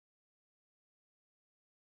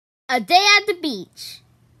A day at the beach.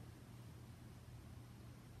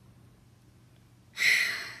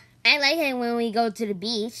 I like it when we go to the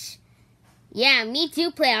beach. Yeah, me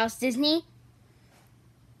too, Playhouse Disney.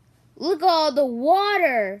 Look at all the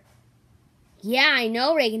water. Yeah, I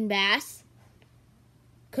know, Reagan Bass.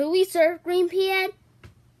 Could we surf, Green Pea Head?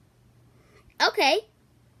 Okay.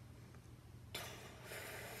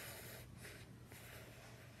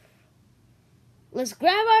 Let's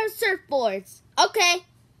grab our surfboards. Okay.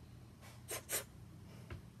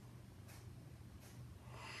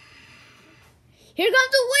 Here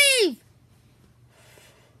comes the wave.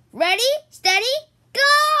 Ready, steady,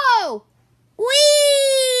 go!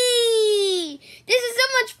 Whee! This is so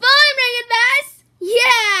much fun, Reagan Bass.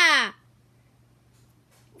 Yeah!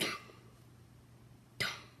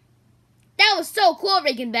 That was so cool,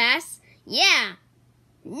 Reagan Bass. Yeah.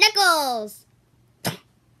 Knuckles.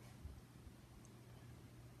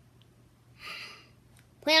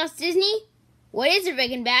 Playhouse Disney? What is it,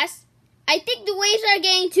 Reagan Bass? I think the waves are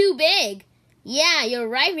getting too big. Yeah, you're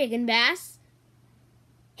right, Reagan Bass.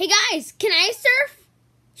 Hey guys, can I surf?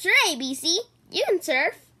 Sure, ABC. You can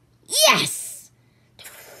surf. Yes!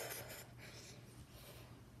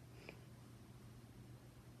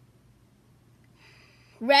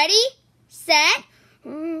 Ready, set,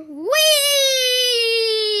 whee!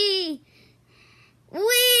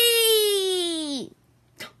 Whee!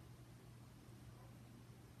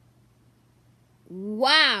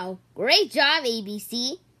 Wow, great job,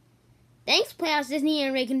 ABC. Thanks, Playhouse Disney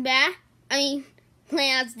and Reagan Bass.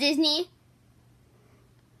 Playhouse Disney.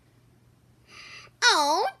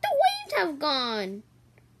 Oh, the waves have gone.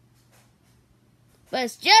 But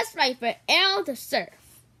it's just right for Arrow to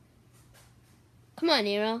surf. Come on,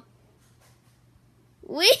 Arrow.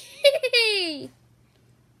 Whee!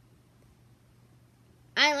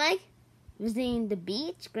 I like visiting the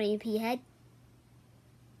beach, Green Pea Head.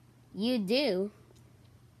 You do.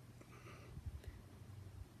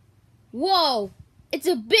 Whoa! It's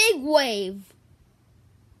a big wave.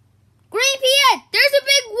 Green Pea Head, there's a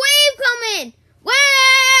big wave coming!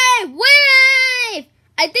 Wave! Wave!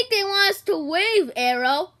 I think they want us to wave,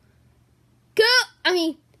 Arrow.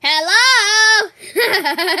 Hello!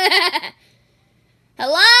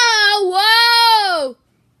 Hello! Whoa!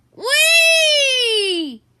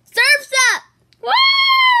 Whee! Surf's up!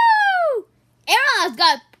 Woo! Arrow has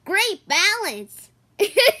got great balance.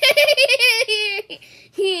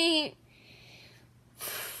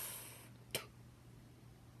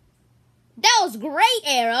 That was great,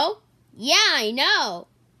 Arrow. Yeah, I know.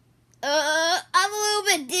 I'm a little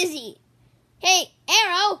bit dizzy. Hey,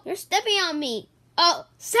 Arrow, you're stepping on me. Oh,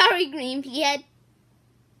 sorry, Green Pea Head.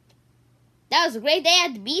 That was a great day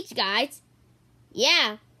at the beach, guys.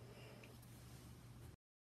 Yeah.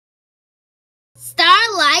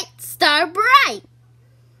 Starlight, star bright.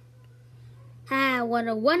 Ah, what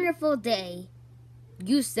a wonderful day.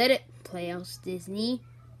 You said it, Playhouse Disney.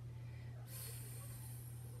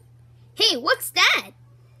 Hey, what's that?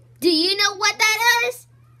 Do you know what that is?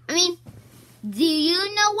 Do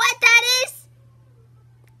you know what that is?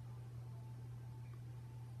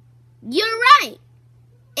 You're right.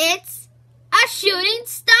 It's a shooting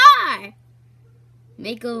star.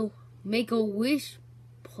 Make a wish,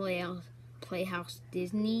 Playhouse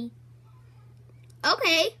Disney.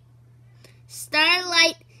 Okay.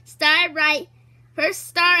 Starlight, star bright, first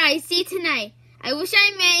star I see tonight. I wish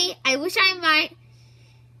I may, I wish I might.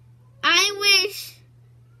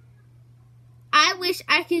 I wish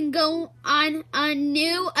I can go on a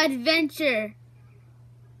new adventure.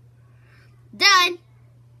 Done.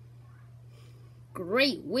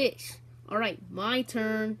 Great wish. Alright, my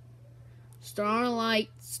turn. Starlight,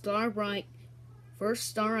 star bright, first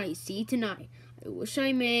star I see tonight. I wish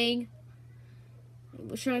I may, I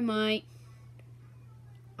wish I might.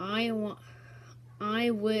 I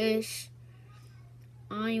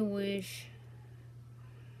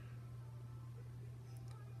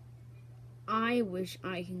wish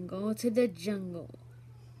I can go to the jungle.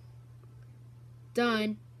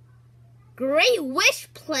 Done. Great wish,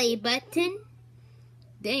 play button.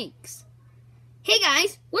 Thanks. Hey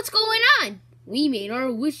guys, what's going on? We made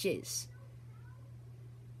our wishes.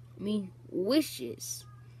 Wishes.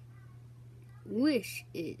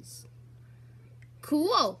 Wishes.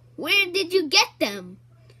 Cool. Where did you get them?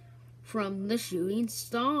 From the shooting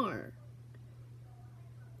star.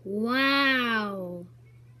 Wow.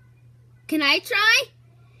 Can I try?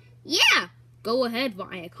 Yeah. Go ahead,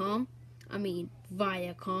 Viacom.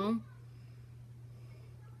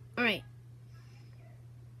 Alright.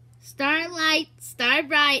 Starlight, star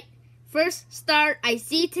bright, first star I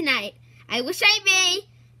see tonight. I wish I may.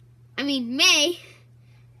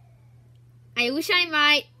 I wish I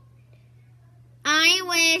might. I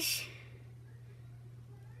wish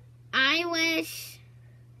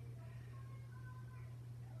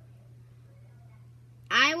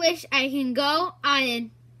I can go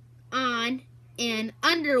on an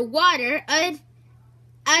underwater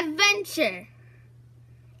adventure.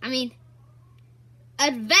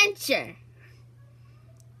 Adventure.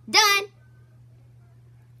 Done.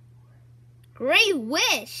 Great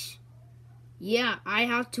wish. Yeah, I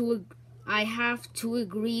have to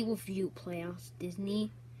agree with you, Playhouse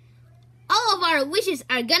Disney. All of our wishes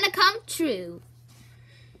are gonna come true.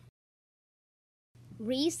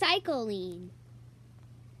 Recycling.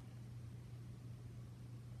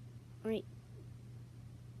 Alright.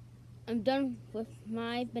 I'm done with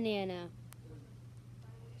my banana.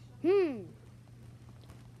 Oh,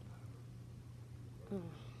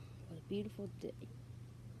 what a beautiful day.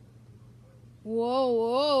 Whoa,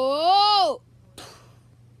 whoa, whoa!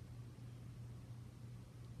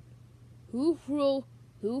 Who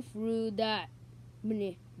threw that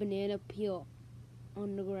banana peel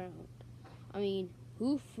on the ground?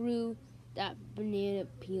 Who threw that banana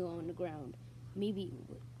peel on the ground? Maybe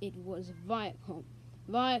it was Viacom.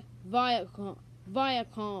 Viacom.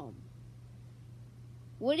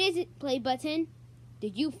 What is it, play button?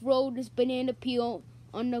 Did you throw this banana peel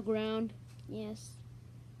on the ground? Yes.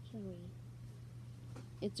 Sorry.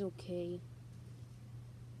 It's okay.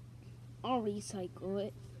 I'll recycle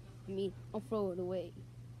it. I'll throw it away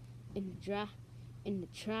in the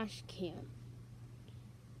trash can.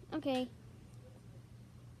 Okay.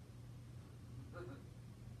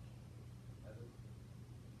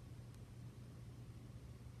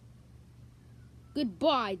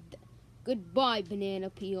 Goodbye, banana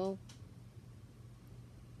peel.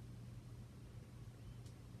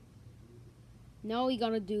 Now we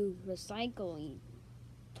gotta do recycling.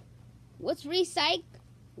 What's recycling?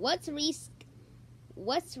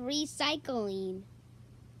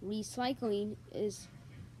 Recycling is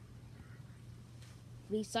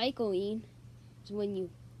when you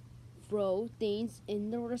throw things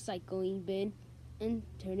in the recycling bin and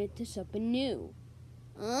turn it to something new.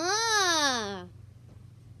 Ah!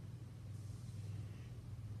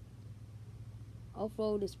 I'll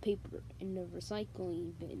throw this paper in the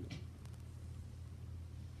recycling bin.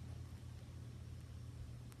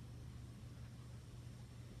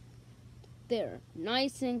 There,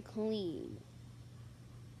 nice and clean.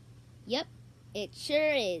 Yep, it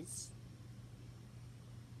sure is.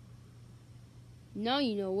 Now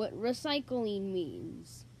you know what recycling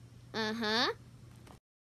means. Uh-huh.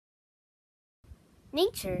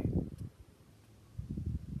 Nature.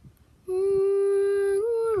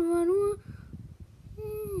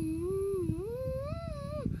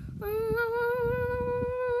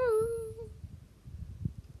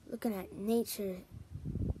 Looking at nature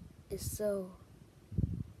is so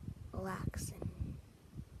relaxing.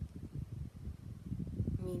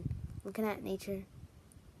 Looking at nature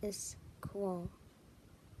is cool.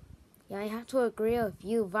 Yeah, I have to agree with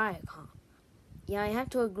you, Viacom.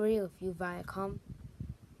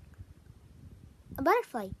 A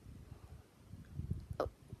butterfly. Oh,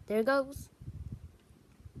 there it goes.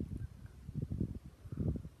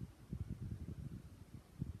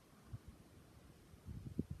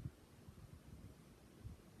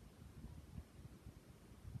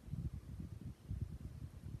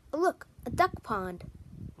 Oh, look, a duck pond.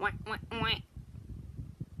 Wah, wah, wah.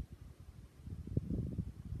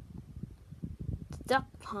 The duck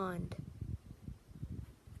pond.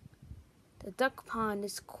 The duck pond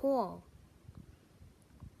is cool.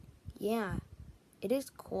 Yeah, it is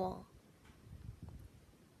cool.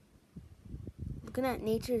 Looking at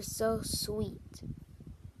nature is so sweet.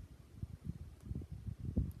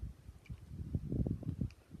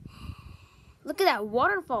 Look at that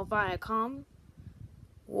waterfall, Viacom.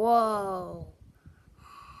 Whoa.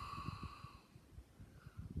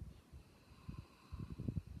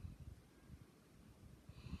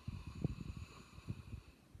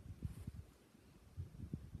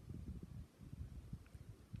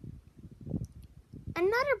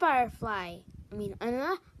 Another butterfly.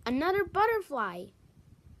 Another butterfly.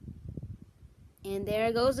 And there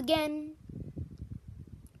it goes again.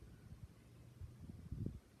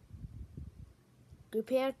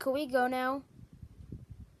 Prepare, can we go now?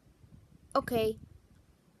 Okay.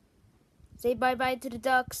 Say bye-bye to the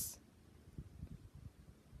ducks.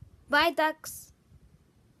 Bye, ducks.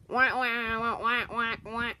 Wah, wah, wah, wah, wah,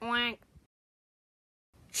 wah, wah.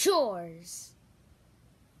 Shores.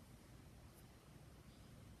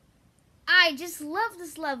 I just love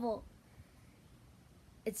this level.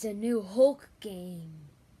 It's a new Hulk game.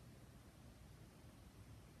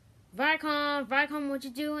 Viacom, what you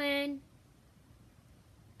doing?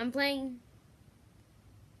 I'm playing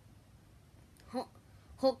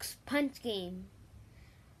Hulk's punch game.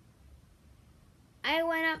 I'm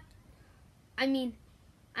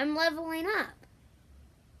leveling up.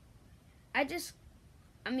 I just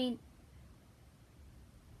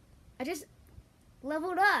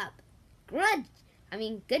leveled up.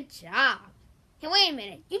 Good job. Hey, wait a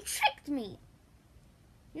minute. You tricked me.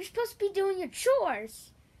 You're supposed to be doing your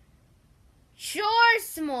chores. Chores,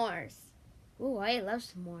 s'mores. Ooh, I love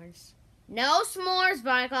s'mores. No s'mores,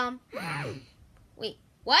 Viacom. Wait,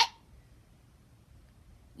 what?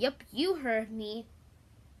 Yep, you heard me.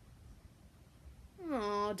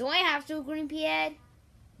 Oh, do I have to, Greenpea Ed?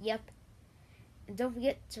 Yep. And don't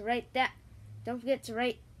forget to write that.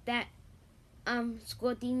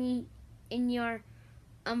 Squadini in your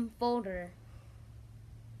folder.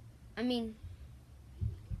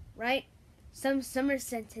 Write some summer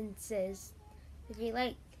sentences if you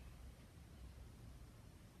like.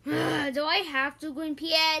 Do I have to,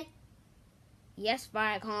 Greenpea Ed? Yes,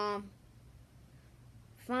 Viacom.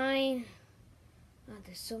 Fine. Oh,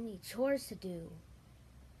 there's so many chores to do.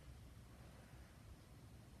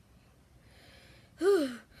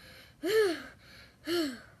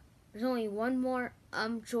 There's only one more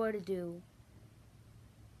chore to do.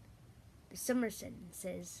 The summer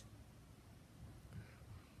sentences.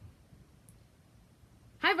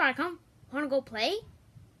 Hi, Viacom. Wanna go play?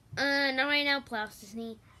 Not right now, Playhouse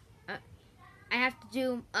Disney. I have to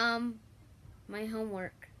do my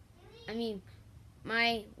homework.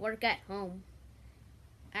 My work at home.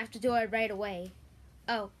 I have to do it right away.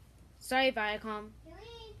 Oh, sorry, Viacom.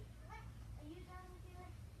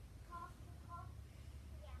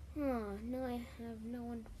 Oh, no, I have no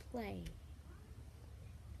one to play.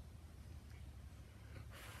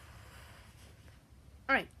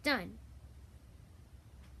 Alright, done.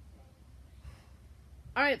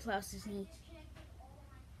 Alright, Playhouse Disney.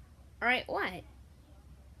 Alright, what?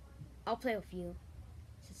 I'll play with you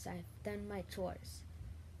since I've done my chores.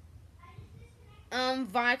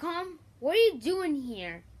 Viacom? What are you doing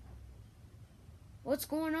here? What's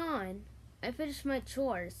going on? I finished my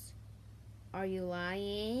chores. Are you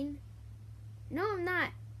lying? No, I'm not.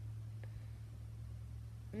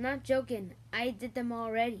 I'm not joking. I did them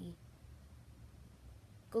already.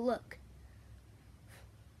 Go look.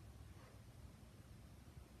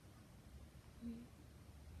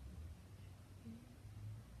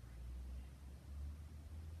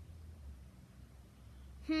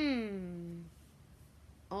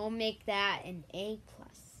 I'll make that an A+.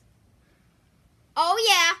 Oh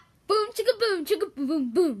yeah! Boom chicka boom chicka boom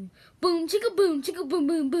boom boom. Boom chicka boom chicka boom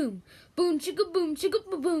boom boom. Boom chicka boom chicka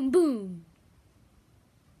boom boom boom.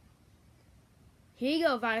 Here you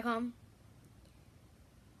go, Viacom.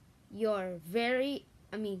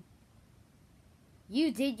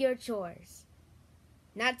 You did your chores.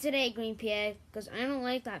 Not today, Greenpea, because I don't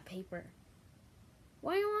like that paper.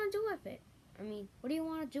 What do you want to do with it? What do you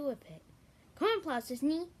want to do with it? Come on, Playhouse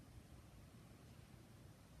Disney.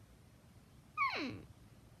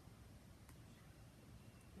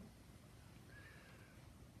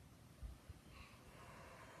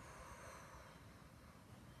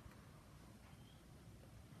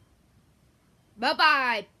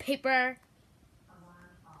 Bye-bye, paper.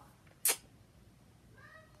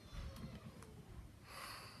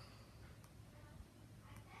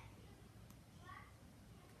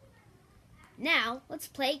 Now, let's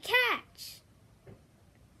play catch.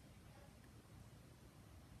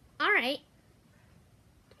 All right.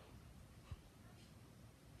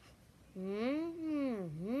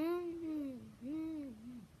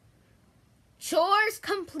 Chores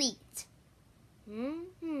complete.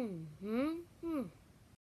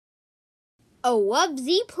 A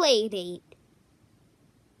Wubsy playdate.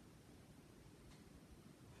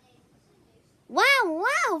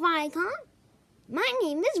 Wow, Viacom. My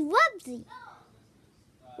name is Wubsy.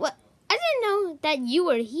 What? I didn't know that you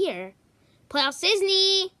were here. Playhouse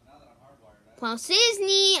Disney. Playhouse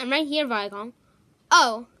Disney. I'm right here, Viacom.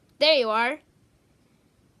 Oh, there you are.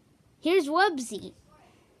 Here's Wubsy.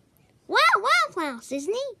 Wow, Playhouse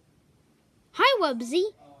Disney. Hi,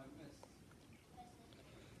 Wubsy.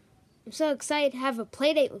 I'm so excited to have a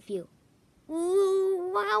playdate with you.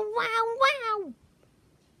 Ooh, wow.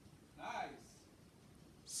 Nice.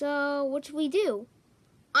 So, what should we do?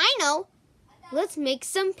 I know. Let's make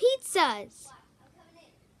some pizzas.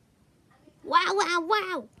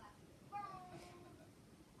 Wow.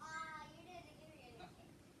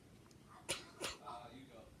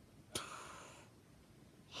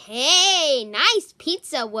 Hey, nice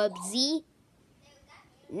pizza, Wubsy.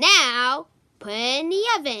 Now, put it in the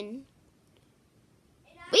oven.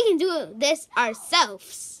 We can do this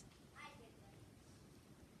ourselves.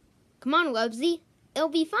 Come on, Wubsy. It'll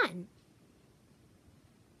be fun.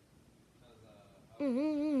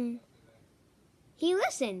 He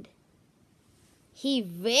listened. He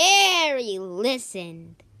very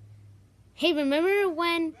listened. Hey, remember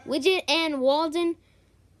when Widget and Walden,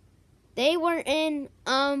 they were in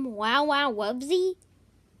Wow Wow Wubsy?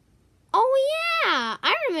 Oh yeah,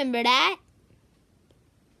 I remember that.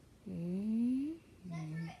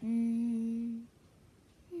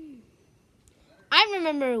 I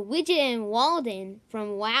remember Widget and Walden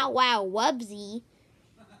from Wow Wow Wubsy.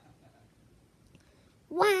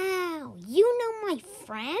 Wow, you know my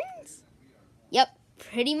friends? Yep,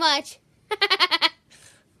 pretty much.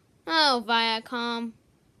 Oh, Viacom.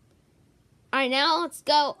 Alright, now let's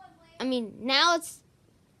go. Now let's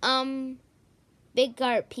Big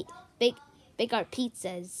Art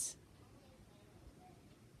Pizzas.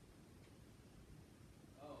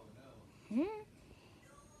 Oh no.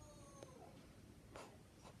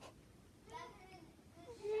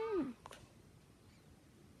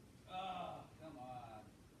 Oh, come on.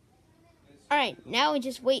 Alright, now we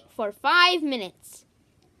just wait for 5 minutes.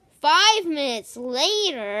 5 minutes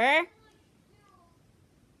later.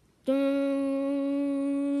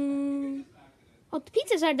 Oh, the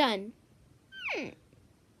pizzas are done.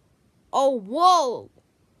 Oh, whoa.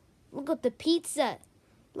 Look at the pizza.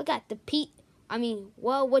 Look at the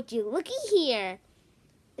whoa, would you looky here?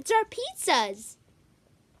 It's our pizzas.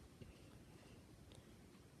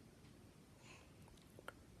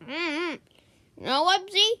 No,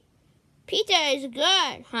 Wubsy? Pizza is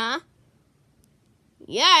good, huh?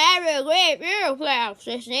 Yeah, have a great beer, Playhouse,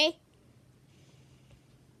 sissy.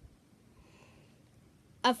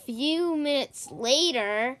 A few minutes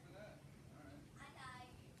later.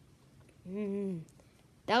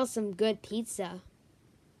 That was some good pizza.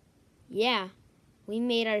 Yeah, we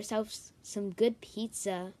made ourselves some good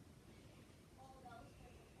pizza.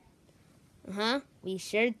 We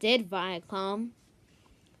sure did, Viacom.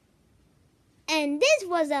 And this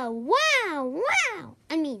was a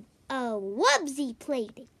a Wubsy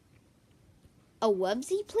playdate. A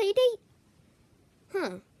Wubsy playdate?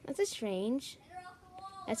 Huh, that's a strange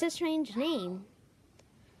name.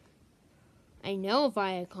 I know,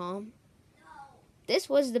 Viacom. This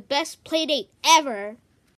was the best playdate ever.